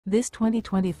This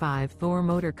 2025 Thor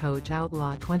Motor Coach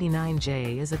Outlaw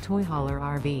 29J is a toy hauler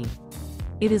RV.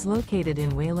 It is located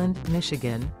in Wayland,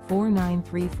 Michigan,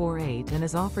 49348 and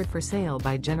is offered for sale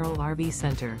by General RV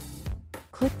Center.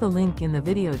 Click the link in the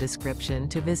video description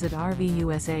to visit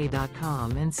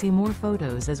RVUSA.com and see more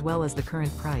photos as well as the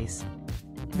current price.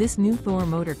 This new Thor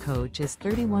Motor Coach is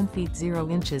 31 feet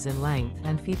 0 inches in length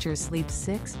and features Sleep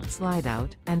 6,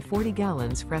 Slideout, and 40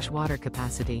 gallons fresh water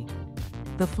capacity.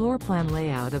 The floor plan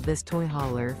layout of this toy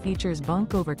hauler features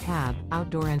Bunk Over Cab,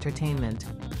 outdoor entertainment.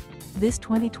 This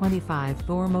 2025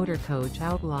 Thor Motor Coach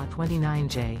Outlaw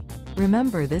 29J.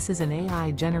 Remember, this is an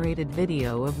AI-generated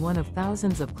video of one of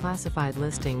thousands of classified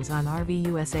listings on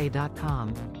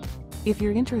RVUSA.com. If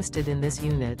you're interested in this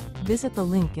unit, visit the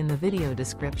link in the video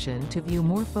description to view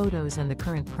more photos and the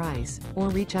current price, or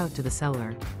reach out to the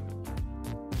seller.